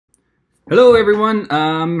Hello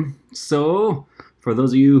everyone. So for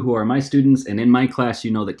those of you who are my students and in my class,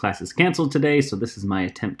 you know that class is canceled today, so this is my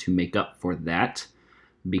attempt to make up for that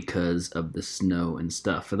because of the snow and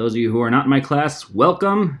stuff. For those of you who are not in my class,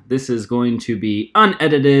 welcome. This is going to be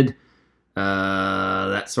unedited,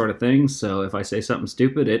 that sort of thing, so if I say something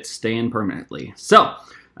stupid, it's staying permanently. So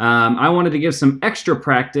I wanted to give some extra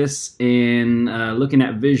practice in looking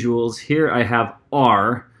at visuals. Here I have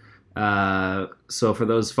R. So for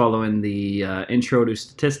those following the intro to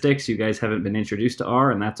statistics, you guys haven't been introduced to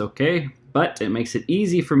R, and that's okay, but it makes it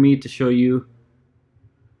easy for me to show you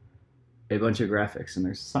a bunch of graphics, and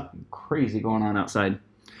there's something crazy going on outside.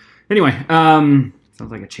 Anyway, sounds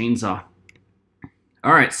like a chainsaw.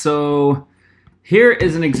 All right, so here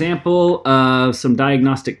is an example of some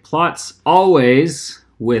diagnostic plots, always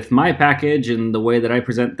with my package and the way that I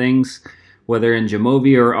present things. Whether in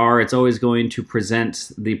Jamovi or R, it's always going to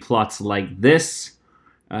present the plots like this.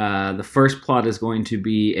 The first plot is going to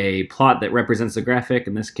be a plot that represents the graphic.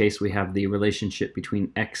 In this case, we have the relationship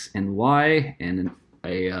between X and Y and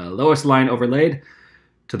a lowest line overlaid.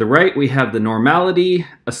 To the right, we have the normality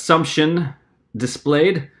assumption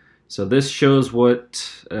displayed. So this shows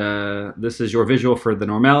what, this is your visual for the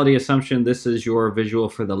normality assumption, this is your visual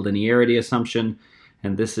for the linearity assumption,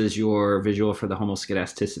 and this is your visual for the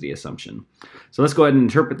homoscedasticity assumption. So let's go ahead and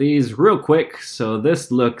interpret these real quick. So this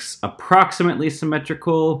looks approximately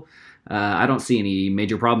symmetrical. I don't see any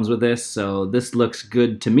major problems with this, so this looks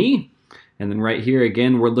good to me. And then right here,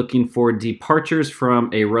 again, we're looking for departures from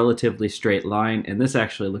a relatively straight line, and this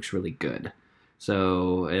actually looks really good.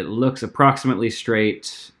 So it looks approximately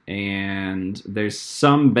straight, and there's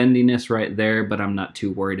some bendiness right there, but I'm not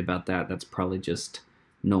too worried about that. That's probably just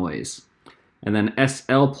noise. And then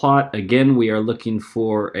SL plot, again, we are looking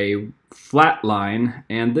for a flat line,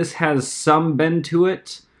 and this has some bend to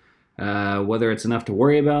it. Whether it's enough to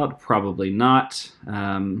worry about, probably not.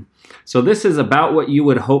 So this is about what you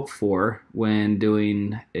would hope for when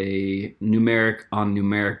doing a numeric on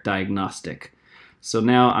numeric diagnostic. So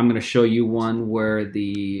now I'm going to show you one where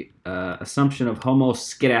the assumption of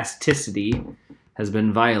homoscedasticity has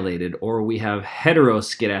been violated, or we have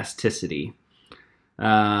heteroscedasticity.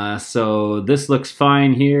 So this looks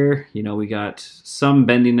fine here. You know, we got some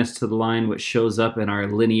bendiness to the line, which shows up in our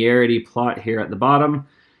linearity plot here at the bottom.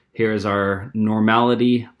 Here's our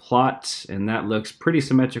normality plot, and that looks pretty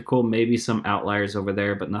symmetrical. Maybe some outliers over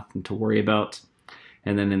there, but nothing to worry about.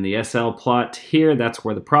 And then in the SL plot here, that's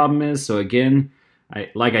where the problem is. So again,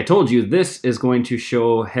 like I told you, this is going to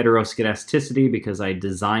show heteroscedasticity because I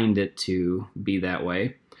designed it to be that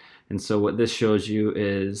way. And so what this shows you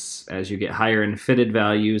is as you get higher in fitted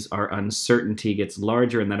values, our uncertainty gets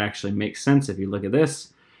larger, and that actually makes sense if you look at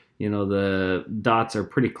this. You know, the dots are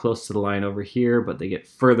pretty close to the line over here, but they get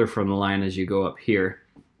further from the line as you go up here.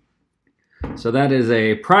 So that is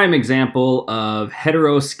a prime example of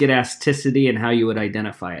heteroscedasticity and how you would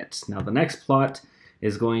identify it. Now the next plot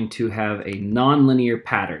is going to have a nonlinear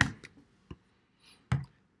pattern.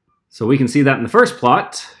 So we can see that in the first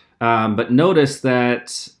plot. But notice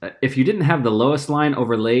that if you didn't have the lowest line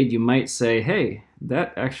overlaid, you might say, hey,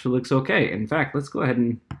 that actually looks okay. In fact, let's go ahead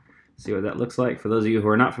and see what that looks like. For those of you who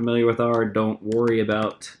are not familiar with R, don't worry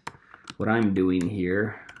about what I'm doing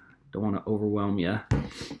here. Don't want to overwhelm you.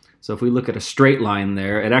 So if we look at a straight line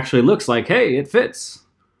there, it actually looks like, hey, it fits.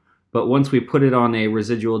 But once we put it on a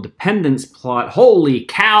residual dependence plot, holy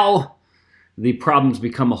cow! The problems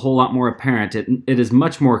become a whole lot more apparent. It is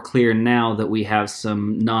much more clear now that we have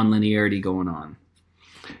some nonlinearity going on.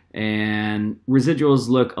 And residuals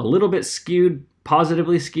look a little bit skewed,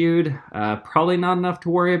 positively skewed. Probably not enough to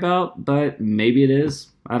worry about, but maybe it is.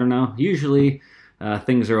 I don't know. Usually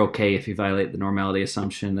things are okay if you violate the normality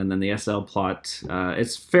assumption. And then the SL plot,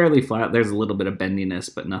 it's fairly flat. There's a little bit of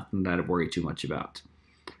bendiness, but nothing that I'd worry too much about.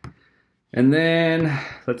 And then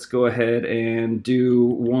let's go ahead and do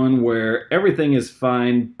one where everything is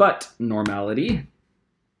fine but normality.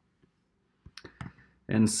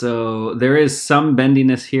 And so there is some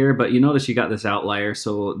bendiness here, but you notice you got this outlier,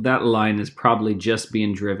 so that line is probably just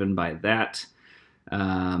being driven by that.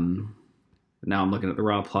 Now I'm looking at the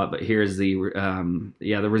raw plot, but here's the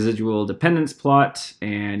the residual dependence plot,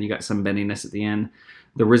 and you got some bendiness at the end.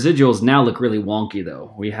 The residuals now look really wonky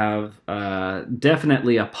though. We have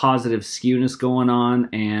definitely a positive skewness going on,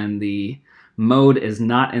 and the mode is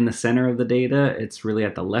not in the center of the data. It's really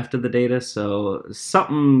at the left of the data, so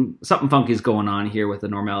something funky is going on here with the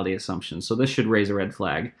normality assumption. So this should raise a red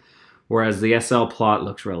flag, whereas the SL plot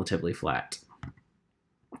looks relatively flat.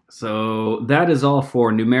 So that is all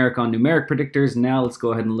for numeric on numeric predictors. Now let's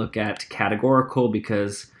go ahead and look at categorical,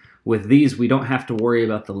 because with these we don't have to worry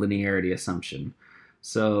about the linearity assumption.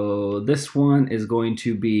 So this one is going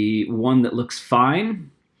to be one that looks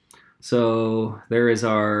fine. So there is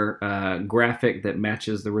our graphic that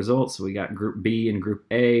matches the results. So we got group B and group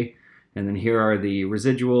A, and then here are the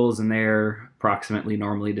residuals, and they're approximately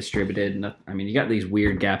normally distributed. I mean, you got these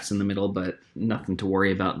weird gaps in the middle, but nothing to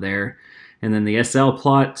worry about there. And then the SL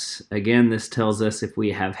plot, again, this tells us if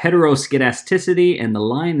we have heteroscedasticity and the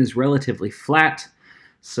line is relatively flat,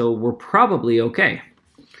 so we're probably okay.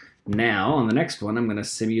 Now, on the next one, I'm going to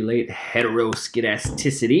simulate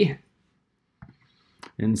heteroscedasticity.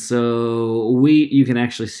 And so you can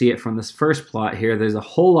actually see it from this first plot here. There's a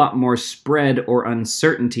whole lot more spread or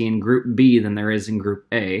uncertainty in group B than there is in group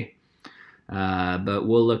A. But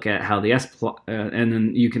we'll look at how the S plot, and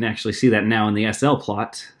then you can actually see that now in the SL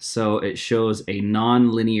plot. So it shows a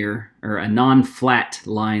non-linear or a non-flat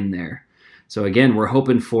line there. So again, we're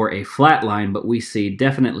hoping for a flat line, but we see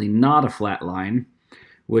definitely not a flat line,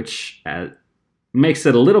 which makes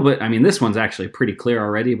it a little bit, I mean, this one's actually pretty clear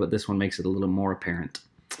already, but this one makes it a little more apparent.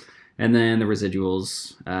 And then the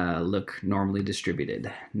residuals look normally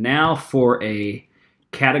distributed. Now for a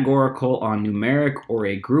categorical on numeric or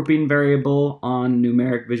a grouping variable on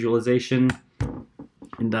numeric visualization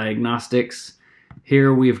in diagnostics.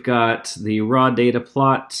 Here we've got the raw data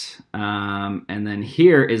plot, and then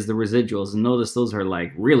here is the residuals. And notice those are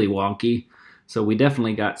like really wonky. So we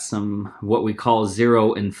definitely got some what we call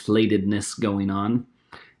zero inflatedness going on.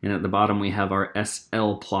 And at the bottom we have our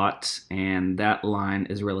SL plot, and that line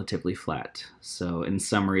is relatively flat. So in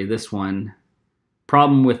summary, this one,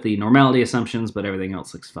 problem with the normality assumptions, but everything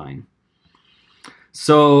else looks fine.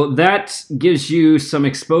 So that gives you some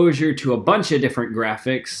exposure to a bunch of different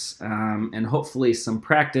graphics and hopefully some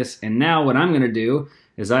practice. And now what I'm going to do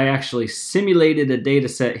is I actually simulated a data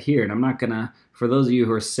set here. And I'm not going to, for those of you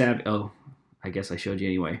who are savvy, oh, I guess I showed you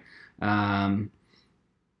anyway.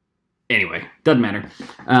 Anyway, doesn't matter.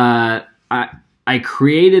 I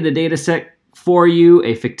created a data set for you,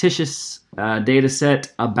 a fictitious data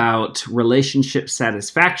set about relationship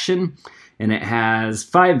satisfaction, and it has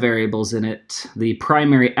 5 variables in it. The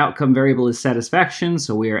primary outcome variable is satisfaction,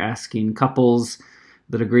 so we are asking couples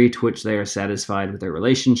the degree to which they are satisfied with their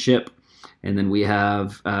relationship. And then we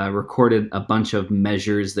have recorded a bunch of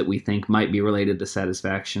measures that we think might be related to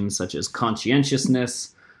satisfaction, such as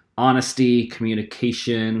conscientiousness, honesty,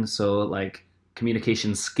 communication, so like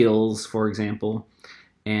communication skills, for example,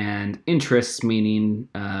 and interests, meaning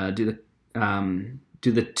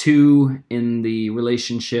do the two in the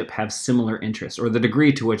relationship have similar interests, or the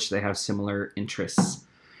degree to which they have similar interests.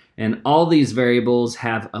 And all these variables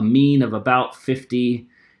have a mean of about 50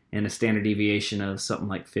 and a standard deviation of something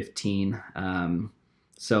like 15.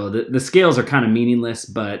 So the scales are kind of meaningless,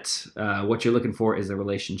 but what you're looking for is the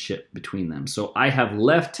relationship between them. So I have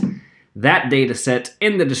left that data set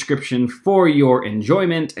in the description for your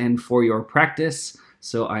enjoyment and for your practice.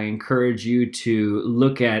 So I encourage you to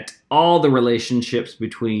look at all the relationships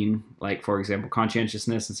between, like, for example,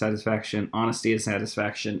 conscientiousness and satisfaction, honesty and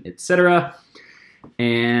satisfaction, etc.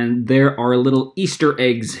 And there are little Easter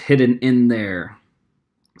eggs hidden in there.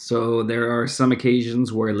 So there are some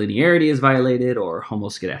occasions where linearity is violated, or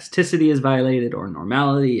homoscedasticity is violated, or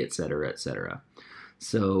normality, etc., etc.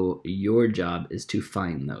 So your job is to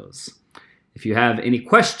find those. If you have any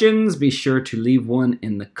questions, be sure to leave one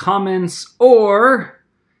in the comments, or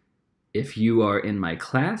if you are in my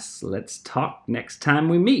class, let's talk next time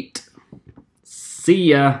we meet.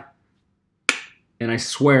 See ya. And I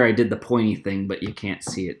swear I did the pointy thing, but you can't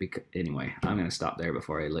see it because, anyway, I'm going to stop there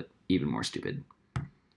before I look even more stupid.